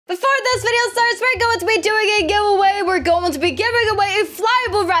Before this video starts, we're going to be doing a giveaway. We're going to be giving away a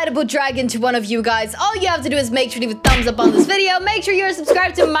flyable, rideable dragon to one of you guys. All you have to do is make sure to leave a thumbs up on this video. Make sure you're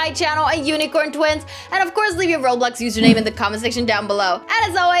subscribed to my channel, A Unicorn Twins. And of course, leave your Roblox username in the comment section down below. And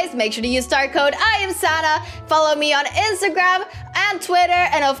as always, make sure to use star code IamSanna. Follow me on Instagram and Twitter.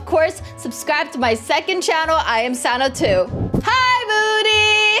 And of course, subscribe to my second channel, IamSanna too. Hi,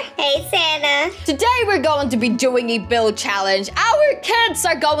 Moody! Hey, Sanna. Today we're going to be doing a build challenge. Our kids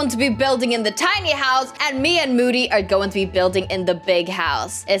are going to be building in the tiny house, and me and Moody are going to be building in the big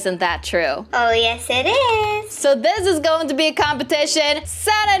house. Isn't that true? Oh, yes, it is. So this is going to be a competition.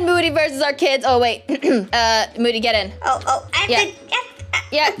 Sanna and Moody versus our kids. Oh, wait. Moody, get in. Oh, I have to...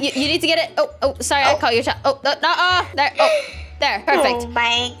 Yeah, you need to get it. Oh, sorry, I call you a child. Oh, no, there. Oh, there, perfect. Oh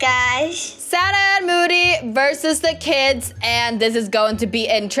my gosh. Sanna and Moody versus the kids, and this is going to be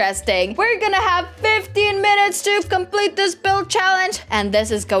interesting. We're gonna have 15 minutes to complete this build challenge, and this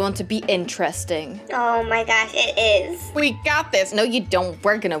is going to be interesting. Oh my gosh, it is. We got this. No, you don't.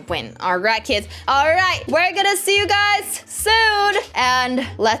 We're gonna win. All right, kids. All right, we're gonna see you guys soon, and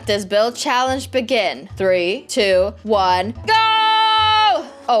let this build challenge begin. 3, 2, 1, go!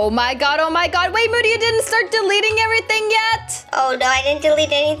 Oh my god, oh my god. Wait, Moody, you didn't start deleting everything yet? Oh no, I didn't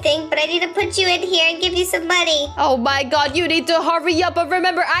delete anything, but I need to put you in here and give you some money. Oh my god, you need to hurry up. But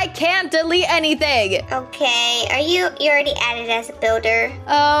remember, I can't delete anything. Okay, you already added as a builder.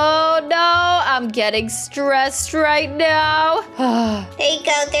 Oh no, I'm getting stressed right now. There you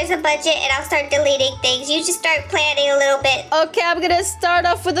go, there's a budget and I'll start deleting things. You just start planning a little bit. Okay, I'm gonna start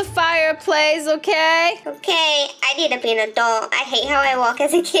off with the fireplace, okay? Okay, I need to be an adult. I hate how I walk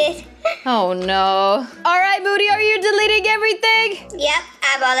as a kid. Oh no. All right, Moody, are you deleting everything? Yep,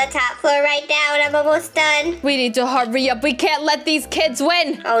 I'm on the top floor right now and I'm almost done. We need to hurry up. We can't let these kids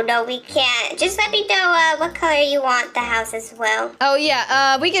win. Oh no, we can't. Just let me know what color you want the house as well. Oh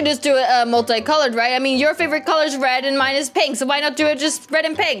yeah, we can just do it multicolored, right? I mean, your favorite color is red and mine is pink, so why not do it just red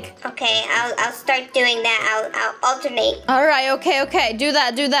and pink? Okay, I'll start doing that. I'll alternate. All right, okay. Do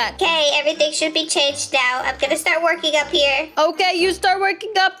that. Okay, everything should be changed now. I'm gonna start working up here. Okay, you start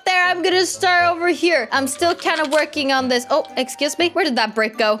working up there. I'm gonna start over here. I'm still kind of working on this. Oh, excuse me. Where did that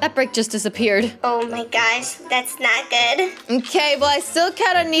brick go? That brick just disappeared. Oh my gosh, that's not good. Okay, well, I still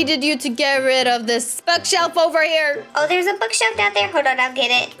kind of needed you to get rid of this bookshelf over here. Oh, there's a bookshelf down there. Hold on, I'll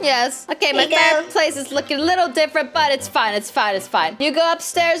get it. Yes. Okay, my fireplace is looking a little different, but it's fine. You go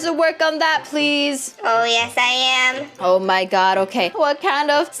upstairs and work on that, please. Oh, yes, I am. Oh my god, okay. What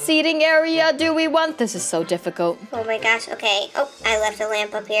kind of seating area do we want? This is so difficult. Oh my gosh, okay. Oh, I left a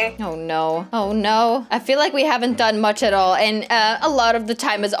lamp up here. Oh no. I feel like we haven't done much at all, and a lot of the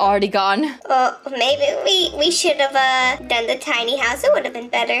time is already gone. Well, maybe we should have done the tiny house. It would have been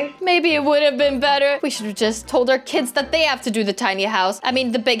better. Maybe it would have been better. We should have just told our kids that they have to do the tiny house. I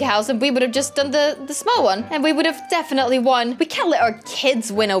mean, the big house, and we would have just done the small one, and we would have definitely won. We can't let our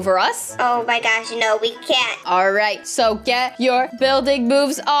kids win over us. Oh my gosh, no, we can't. All right, so get your building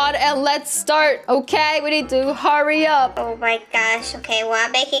moves on, and let's start, okay? We need to hurry up. Oh my gosh, okay, well,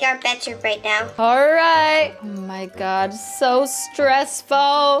 I'm making our bedroom right now. All right. Oh my god, so stressful.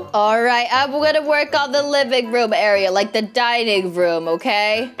 All right, I'm gonna work on the living room area, like the dining room,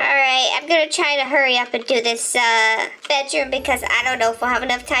 okay? All right, I'm gonna try to hurry up and do this bedroom because I don't know if we'll have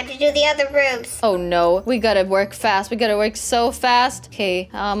enough time to do the other rooms. Oh no, we gotta work fast. We gotta work so fast. Okay,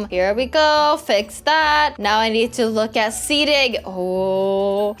 here we go. Fix that. Now I need to look at seating.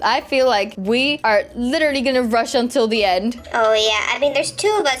 Oh, I feel like we are literally gonna rush until the end. Oh yeah, I mean, there's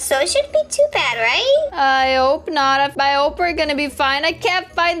 2 of us, so it shouldn't be too bad, right? I hope not. I hope we're gonna be fine. I can't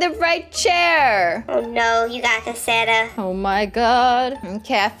find the right chair. Oh no, you got this, Sanna. Oh my god.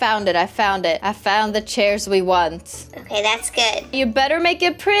 Okay, I found it. I found the chairs we want. Okay, that's good. You better make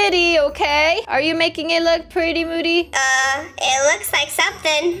it pretty, okay? Are you making it look pretty, Moody? It looks like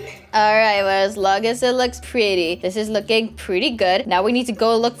something. All right, well, as long as it looks pretty. This is looking pretty good. Now we need to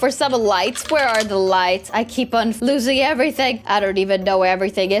go look for some lights. Where are the lights? I keep on losing everything. I don't even know where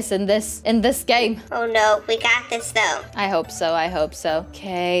everything is in this game. Oh no, we got this though. I hope so.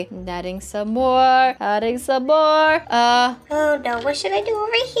 Okay, adding some more. Oh no, what should I do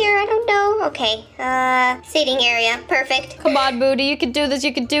over here? I don't know. Okay, seating area. Perfect. Come on, Moody, you can do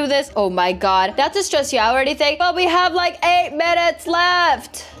this. Oh my god. Not to stress you out or anything, but we have like 8 minutes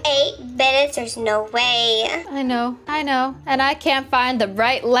left. 8 8 minutes. There's no way. I know. And I can't find the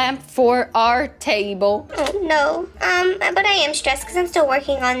right lamp for our table. Oh, no. But I am stressed because I'm still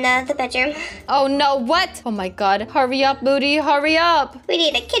working on the bedroom. Oh, no. What? Oh, my God. Hurry up, Moody. Hurry up. We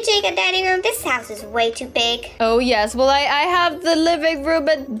need a kitchen, a dining room. This house is way too big. Oh, yes. Well, I have the living room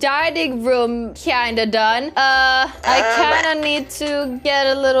and dining room kind of done. I kind of need to get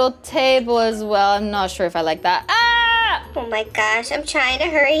a little table as well. I'm not sure if I like that. Ah! Oh my gosh, I'm trying to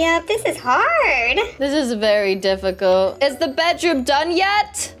hurry up. This is hard. This is very difficult. Is the bedroom done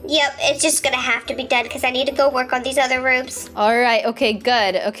yet? Yep, it's just gonna have to be done because I need to go work on these other rooms. All right, okay,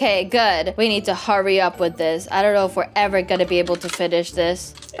 good. Okay, good. We need to hurry up with this. I don't know if we're ever gonna be able to finish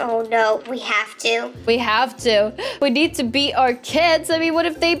this. Oh no, we have to. We have to. We need to beat our kids. I mean, what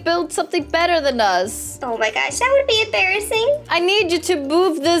if they build something better than us? Oh my gosh, that would be embarrassing. I need you to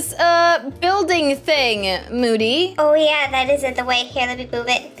move this building thing, Moody. Oh yeah, that isn't the way. Here, let me move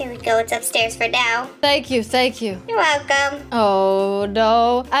it. There we go, it's upstairs for now. Thank you, thank you. You're welcome. Oh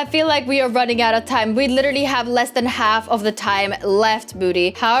no. I feel like we are running out of time. We literally have less than half of the time left,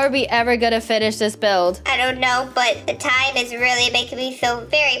 Moody. How are we ever gonna finish this build? I don't know, but the time is really making me feel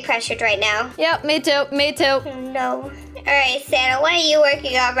very pressured right now. Yep, me too, me too. Oh no. Alright, Sanna, what are you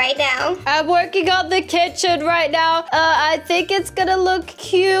working on right now? I'm working on the kitchen right now. I think it's gonna look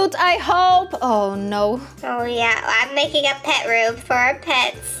cute, I hope. Oh no. Oh yeah, I'm making a pet room for our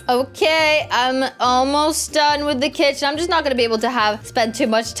pets. Okay, I'm almost done with the kitchen. I'm just not gonna be able to spend too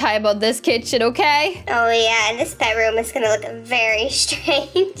much time on this kitchen, okay? Oh yeah, and this pet room is gonna look very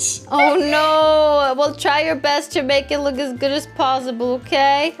strange. Oh no. Well, try your best to make it look as good as possible,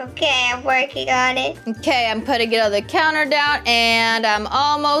 okay? Okay, I'm working on it. Okay, I'm putting it on the counter down and I'm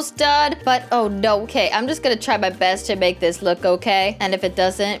almost done. But oh no, okay, I'm just gonna try my best to make this look okay. And if it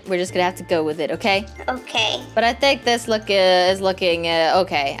doesn't, we're just gonna have to go with it, okay? Okay. But I think this look is looking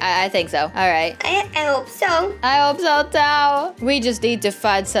okay. I think so. All right. I hope so. I hope so too. We just need to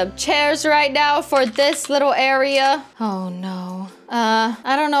find some chairs right now for this little area. Oh no.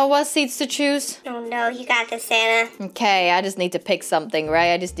 I don't know what seats to choose. Oh no, you got this, Sanna. Okay, I just need to pick something,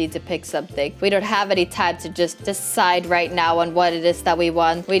 right? I just need to pick something. We don't have any time to just decide right now on what it is that we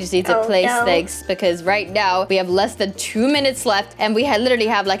want. We just need to place things because right now we have less than 2 minutes left and we literally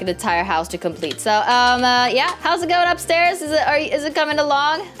have like an entire house to complete. So, yeah, how's it going upstairs? Is it coming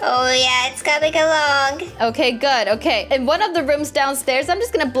along? Oh yeah, it's coming along. Okay, good. Okay, in one of the rooms downstairs, I'm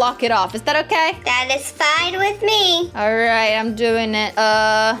just gonna block it off. Is that okay? That is fine with me. All right, I'm doing it.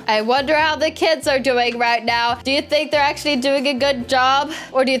 I wonder how the kids are doing right now. Do you think they're actually doing a good job?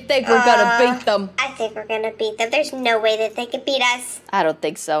 Or do you think we're gonna beat them? I think we're gonna beat them. There's no way that they can beat us. I don't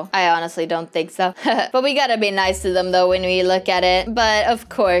think so. I honestly don't think so. But we gotta be nice to them though when we look at it. But of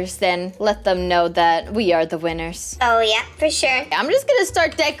course, then let them know that we are the winners. Oh yeah, for sure. I'm just gonna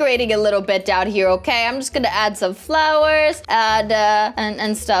start decorating a little bit down here, okay? I'm just gonna add some flowers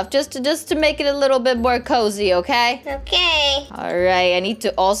and stuff just to make it a little bit more cozy, okay? Okay. All right, I need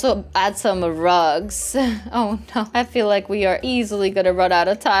to also add some rugs. Oh no, I feel like we are easily gonna run out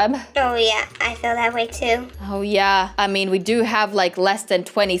of time. Oh yeah, I feel that way too. Oh yeah, I mean, we do have like less than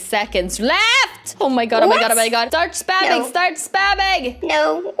 20 seconds left. Oh my god, oh my god, oh my god. Start spamming, start spamming.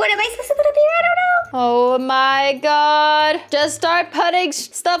 No, what am I supposed to put up here? I don't know. Oh my god. Just start putting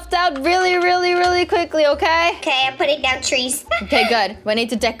stuff down really quickly, okay? Okay, I'm putting down trees. Okay, good. We need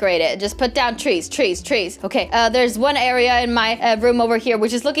to decorate it. Just put down trees. Okay, there's one area in my room over here,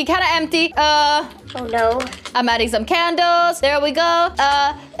 which is looking kind of empty. Oh no. I'm adding some candles. There we go.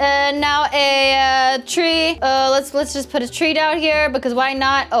 Now a tree. Let's just put a tree down here because why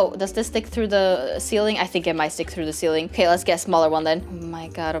not? Oh, does this stick through the ceiling? I think it might stick through the ceiling. Okay, let's get a smaller one then. Oh my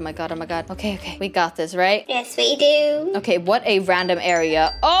god, oh my god, oh my god. Okay, we got this, right? Yes, we do. Okay, what a random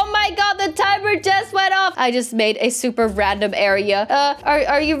area. Oh my god, the timer just went off. I just made a super random area.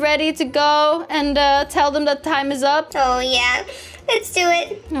 Are you ready to go and tell them that time is up? Oh yeah. Let's do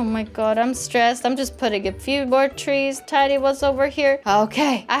it. Oh my god, I'm stressed. I'm just putting a few more trees, tiny ones over here.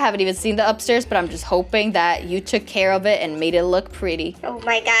 Okay, I haven't even seen the upstairs, but I'm just hoping that you took care of it and made it look pretty. Oh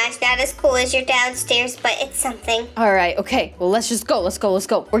my gosh, not as cool as your downstairs, but it's something. All right, okay. Well, let's just go. Let's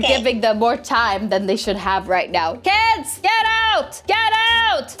go. We're giving them more time than they should have right now. Kids, get out! Get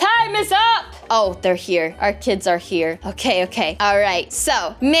out! Time is up! Oh, they're here. Our kids are here. Okay. All right,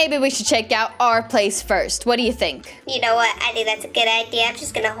 so maybe we should check out our place first. What do you think? You know what? I think that's a good idea. I'm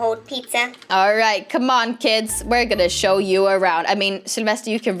just gonna hold pizza. All right, come on, kids. We're gonna show you around. I mean, Sylvester,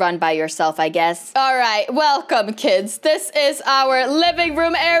 you can run by yourself, I guess. All right, welcome, kids. This is our living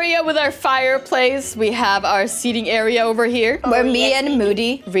room area with our fireplace. We have our seating area over here where me and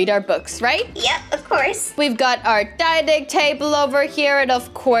Moody read our books, right? Yep, of course. We've got our dining table over here, and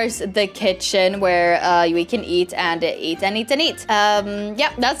of course the kitchen where we can eat and eat and eat and eat.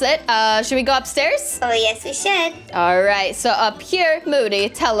 Yep, that's it. Should we go upstairs? Oh, yes, we should. All right, so up here, Moody,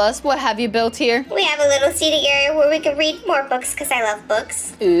 tell us, what have you built here? We have a little seating area where we can read more books because I love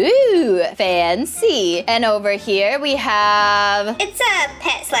books. Ooh, fancy. And over here we have... It's a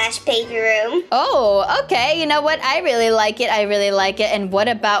pet/baby room. Oh, okay. You know what? I really like it. I really like it. And what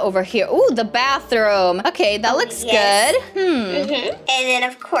about over here? Ooh, the bathroom. Okay, that looks good. And then,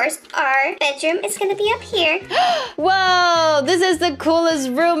 of course, our bedroom is going to be up here. Whoa, this is the coolest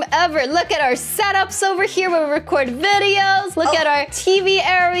room ever. Look at our setups over here where we record videos. Look at our TV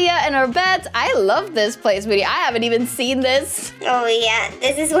area and our beds. I love this place, Moody. I haven't even seen this. Oh, yeah.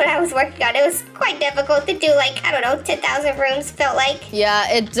 This is what I was working on. It was quite difficult to do, like, I don't know, 10,000 rooms, felt like. Yeah,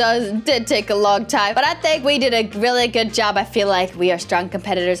 it did take a long time. But I think we did a really good job. I feel like we are strong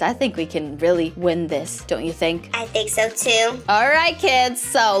competitors. I think we can really win this, don't you think? I think so, too. All right, kids.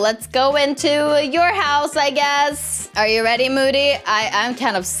 So let's go into your house, I guess. Are you ready, Moody? I'm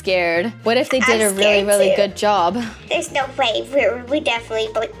kind of scared. What if they did a really good job? There's no way. We definitely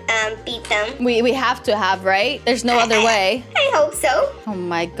beat them. We have to have, right? There's no other way. I hope so. Oh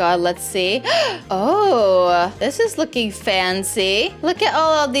my god, let's see. Oh, this is looking fancy. Look at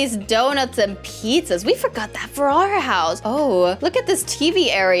all of these donuts and pizzas. We forgot that for our house. Oh, look at this TV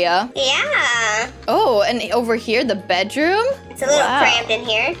area. Yeah. Oh, and over here, the bedroom? It's a little crammed in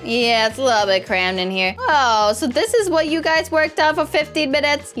here. Yeah, it's a little bit crammed in here. Oh, so this is what you guys worked on for 15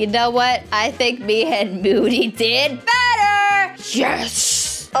 minutes? You know what? I think me and Moody did better.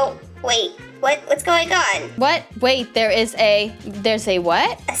 Yes. Oh, wait. What's going on? What? Wait, there's a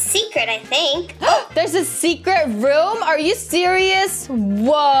what? A secret, I think. There's a secret room? Are you serious?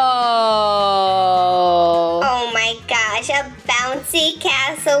 Whoa. Oh my gosh, a bouncy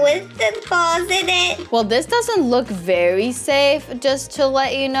castle with the balls in it. Well, this doesn't look very safe, just to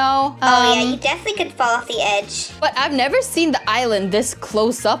let you know. Oh yeah, you definitely could fall off the edge. But I've never seen the island this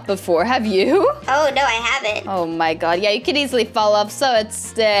close up before. Have you? Oh, no, I haven't. Oh my god. Yeah, you could easily fall off, so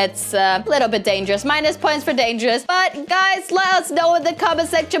it's a little bit dangerous. Minus points for dangerous. But guys, let us know in the comment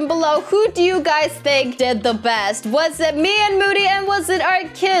section below, who do you guys think did the best? Was it me and Moody, and was it our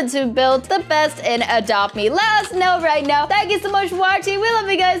kids who built the best in Adopt Me? Let us know right now. Thank you so much for watching. We love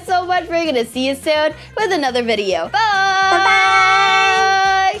you guys so much. We're gonna see you soon with another video. Bye! Bye-bye!